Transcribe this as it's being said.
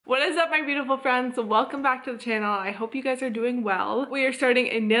What is up, my beautiful friends? Welcome back to the channel. I hope you guys are doing well. We are starting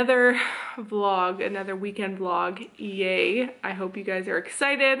another vlog, another weekend vlog. Yay. I hope you guys are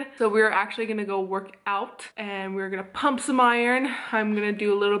excited. So we're actually gonna go work out and we're gonna pump some iron. I'm gonna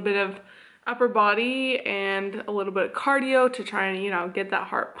do a little bit of upper body and a little bit of cardio to try and, you know, get that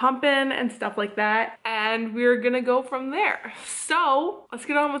heart pumping and stuff like that. And we're gonna go from there. So let's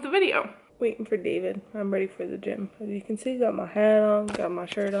get on with the video. Waiting for David. I'm ready for the gym. As you can see, got my hat on, got my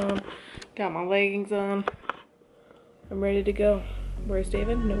shirt on, got my leggings on. I'm ready to go. Where's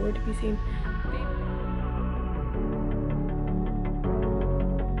David? Nowhere to be seen.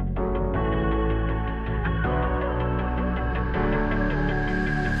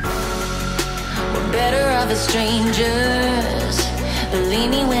 We're better off as strangers.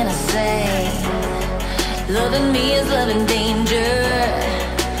 Believe me when I say, loving me is loving danger.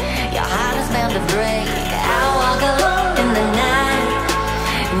 Your heart is bound to break. I walk alone in the night,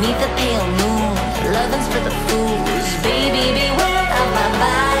 beneath the pale moon. Loving's for the fools. Baby, beware of my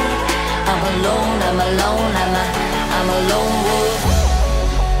bite. I'm alone, I'm alone, I'm a lone wolf.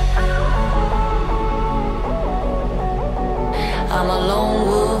 I'm a lone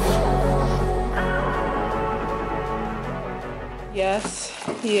wolf. Yes,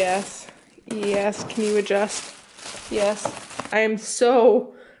 yes, yes. Can you adjust? Yes. I am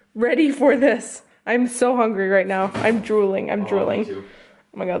so ready for this. I'm so hungry right now. I'm drooling. I'm drooling. Me too.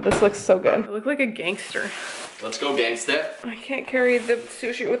 Oh my god, this looks so good. I look like a gangster. Let's go, gangsta. I can't carry the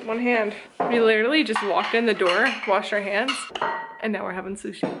sushi with one hand. We literally just walked in the door, washed our hands, and now we're having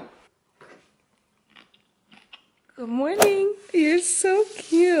sushi. Good morning. You're so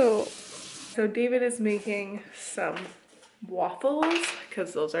cute. So David is making some waffles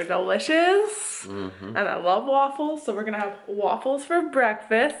because those are delicious. And I love waffles, so we're gonna have waffles for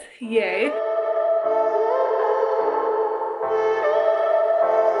breakfast. Yay.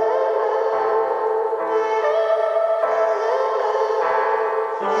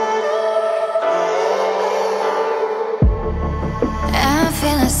 I'm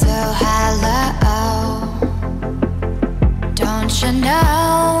feeling so hollow. Don't you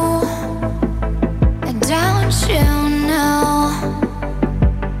know? Don't you know?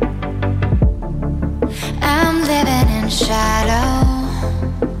 I'm living in shadow.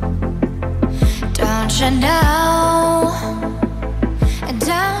 Don't you know?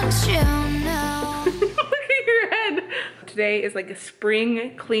 Don't you know? Look at your head. Today is like a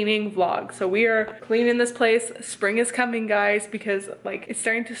spring cleaning vlog. So we are cleaning this place. Spring is coming, guys, because like it's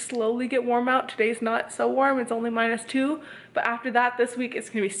starting to slowly get warm out. Today's not so warm. It's only -2. But after that, this week it's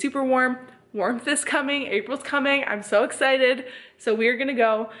gonna be super warm. Warmth is coming, April's coming, I'm so excited. So we are gonna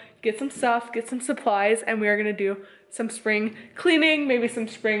go get some stuff, get some supplies, and we are gonna do some spring cleaning, maybe some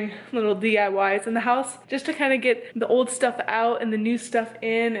spring little DIYs in the house, just to kind of get the old stuff out and the new stuff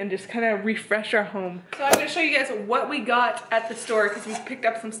in and just kind of refresh our home. So I'm gonna show you guys what we got at the store because we picked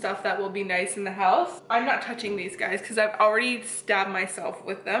up some stuff that will be nice in the house. I'm not touching these guys because I've already stabbed myself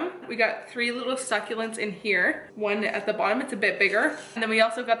with them. We got 3 little succulents in here. One at the bottom, it's a bit bigger. And then we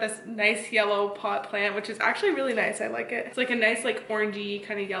also got this nice yellow pot plant, which is actually really nice. I like it. It's like a nice like orangey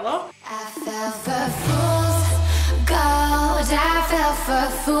kind of yellow. I fell for fools gold. I fell for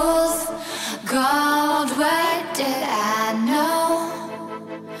fools gold. What did I know?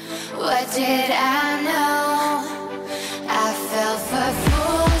 What did I know? I fell for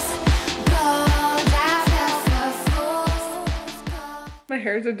fools gold. I fell for fools gold. My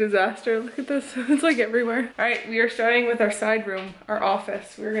hair is a disaster. Look at this. It's like everywhere. All right, we are starting with our side room, our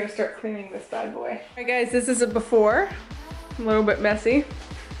office. We're gonna start cleaning this bad boy. All right, guys, this is a before. A little bit messy.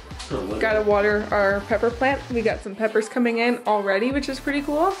 Gotta water our pepper plant. We got some peppers coming in already, which is pretty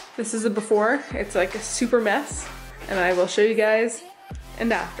cool. This is a before. It's like a super mess, and I will show you guys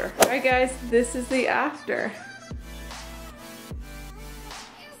an after. All right, guys, this is the after.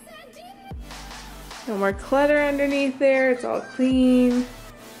 No more clutter underneath there. It's all clean.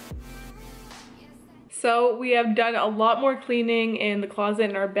 So we have done a lot more cleaning in the closet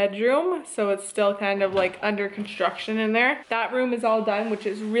in our bedroom. So it's still kind of like under construction in there. That room is all done, which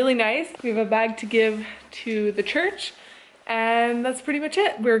is really nice. We have a bag to give to the church. And that's pretty much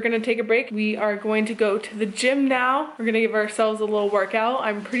it. We're gonna take a break. We are going to go to the gym now. We're gonna give ourselves a little workout.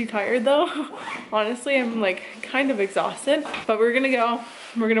 I'm pretty tired though. Honestly, I'm like kind of exhausted. But we're gonna go,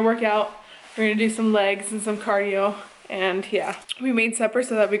 we're gonna work out. We're gonna do some legs and some cardio. And yeah, we made supper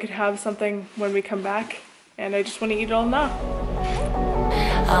so that we could have something when we come back. And I just want to eat it all now.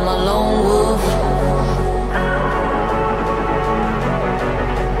 I'm a lone wolf.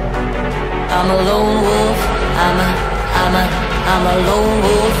 I'm a lone wolf. I'm a lone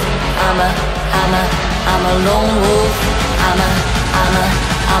wolf. I'm a lone wolf. I'm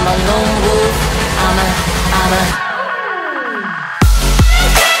a I'm a lone wolf. I'm a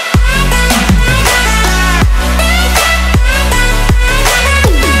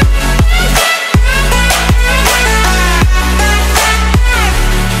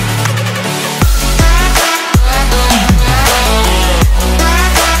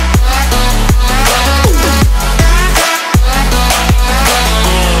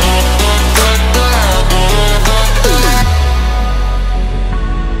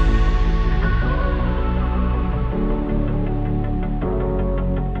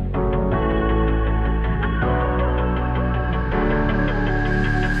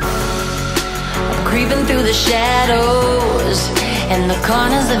creeping through the shadows in the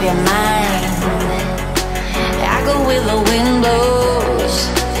corners of your mind. I go where the wind blows.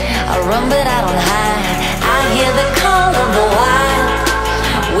 I run but I don't hide. I hear the call of the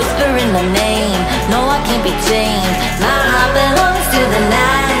wild, whispering the name. No, I can't be tamed. My heart belongs to the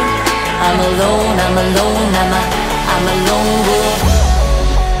night. I'm alone, I'm alone, I'm a lone wolf.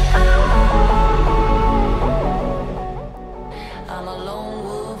 I'm a lone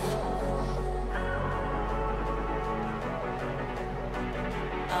wolf.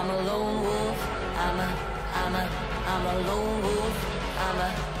 I'm a lone wolf. I'm a lone wolf.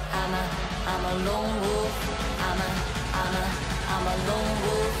 I'm a lone wolf. I'm a lone wolf. I'm a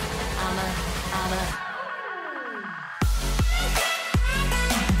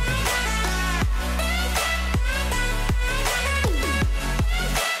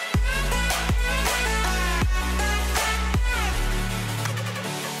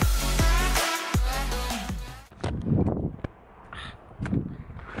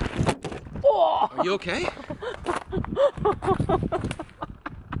Are you okay?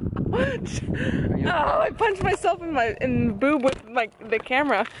 Oh, I punched myself in the boob with the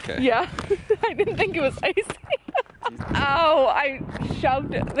camera. Okay. Yeah, I didn't think it was icy. Ow, I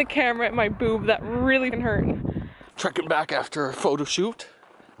shoved the camera at my boob. That really hurt. Trekking back after a photo shoot.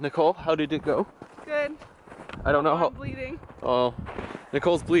 Nicole, how did it go? Good. I don't know how. I'm bleeding. Oh,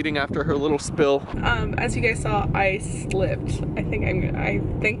 Nicole's bleeding after her little spill. As you guys saw, I slipped. I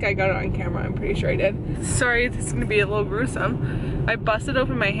think I got it on camera. I'm pretty sure I did. Sorry, this is gonna be a little gruesome. I busted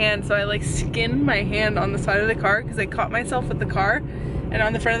open my hand, so I like skinned my hand on the side of the car because I caught myself with the car. And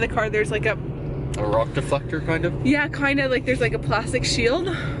on the front of the car, there's like a rock deflector, kind of? Yeah, kind of like there's like a plastic shield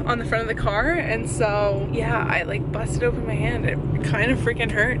on the front of the car, and so yeah, I like busted open my hand. It kind of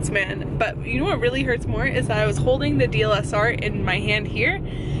freaking hurts, man. But you know what really hurts more is that I was holding the DLSR in my hand here,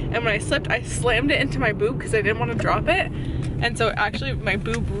 and when I slipped, I slammed it into my boob because I didn't want to drop it, and so actually my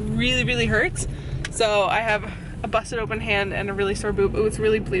boob really hurts. So I have a busted open hand and a really sore boob. Oh, it's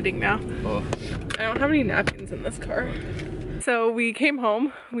really bleeding now. Oh. I don't have any napkins in this car. So we came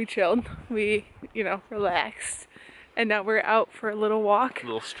home, we chilled, we, you know, relaxed, and now we're out for a little walk. A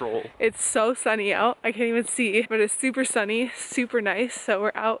little stroll. It's so sunny out, I can't even see, but it's super sunny, super nice. So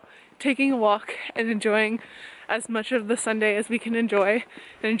we're out taking a walk and enjoying as much of the Sunday as we can enjoy,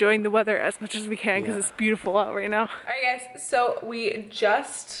 and enjoying the weather as much as we can because it's beautiful out right now. Alright guys, so we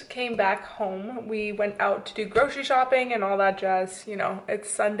just came back home. We went out to do grocery shopping and all that jazz. You know, it's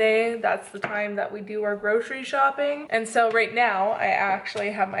Sunday, that's the time that we do our grocery shopping. And so right now I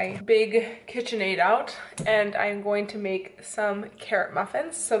actually have my big KitchenAid out and I'm going to make some carrot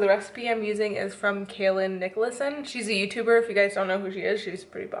muffins. So the recipe I'm using is from Kaylin Nicholson. She's a YouTuber. If you guys don't know who she is, she's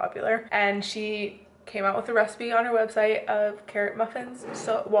pretty popular. And she came out with a recipe on her website of carrot muffins,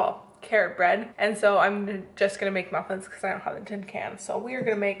 so, well, carrot bread. And so I'm just gonna make muffins because I don't have a tin can. So we are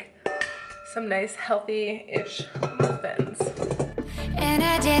gonna make some nice healthy-ish muffins. And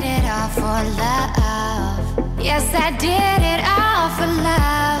I did it all for love. Yes, I did it all for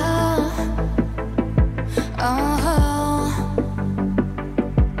love. Oh,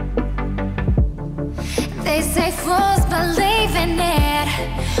 they say fools believe in it,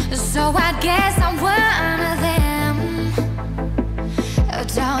 so I guess I'm one of them. Oh,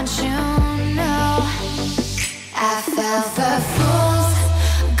 don't you know I fell for fools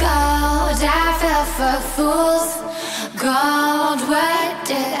gold. I fell for fools gold. What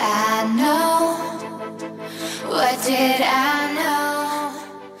did I know? What did I know?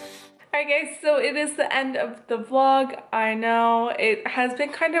 Alright guys, so it is the end of the vlog. I know it has been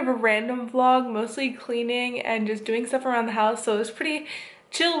kind of a random vlog, mostly cleaning and just doing stuff around the house. So it was pretty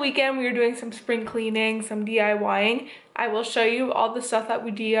chill weekend. We were doing some spring cleaning, some DIYing. I will show you all the stuff that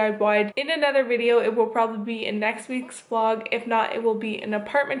we DIY'd in another video. It will probably be in next week's vlog. If not, it will be an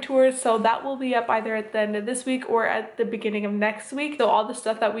apartment tour. So that will be up either at the end of this week or at the beginning of next week. So all the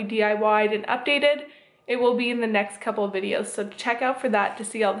stuff that we DIY'd and updated it will be in the next couple of videos, so check out for that to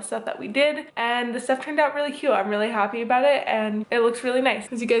see all the stuff that we did. And the stuff turned out really cute. I'm really happy about it, and it looks really nice.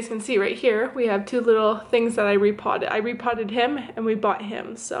 As you guys can see right here, we have 2 little things that I repotted. I repotted him and we bought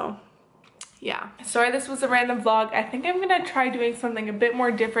him, so yeah. Sorry this was a random vlog. I think I'm gonna try doing something a bit more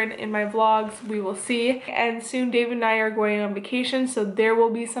different in my vlogs. We will see. And soon David and I are going on vacation, so there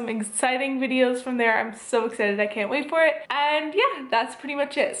will be some exciting videos from there. I'm so excited. I can't wait for it. And yeah, that's pretty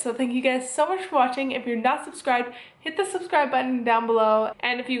much it. So thank you guys so much for watching. If you're not subscribed, hit the subscribe button down below.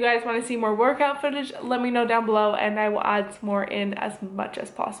 And if you guys want to see more workout footage, let me know down below and I will add some more in as much as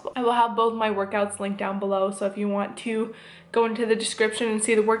possible. I will have both my workouts linked down below, so if you want to go into the description and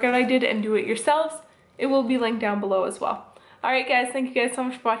see the workout I did and do it yourselves, it will be linked down below as well. Alright guys, thank you guys so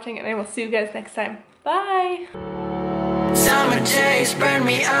much for watching, and I will see you guys next time. Bye! Summer days burn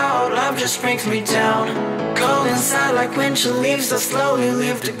me out, love just brings me down. Cold inside like winter leaves that slowly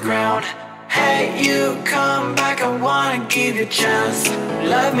leave the ground. Hey, you come back, I wanna give you a chance.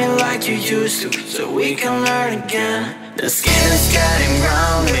 Love me like you used to, so we can learn again. The skin is getting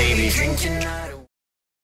round me.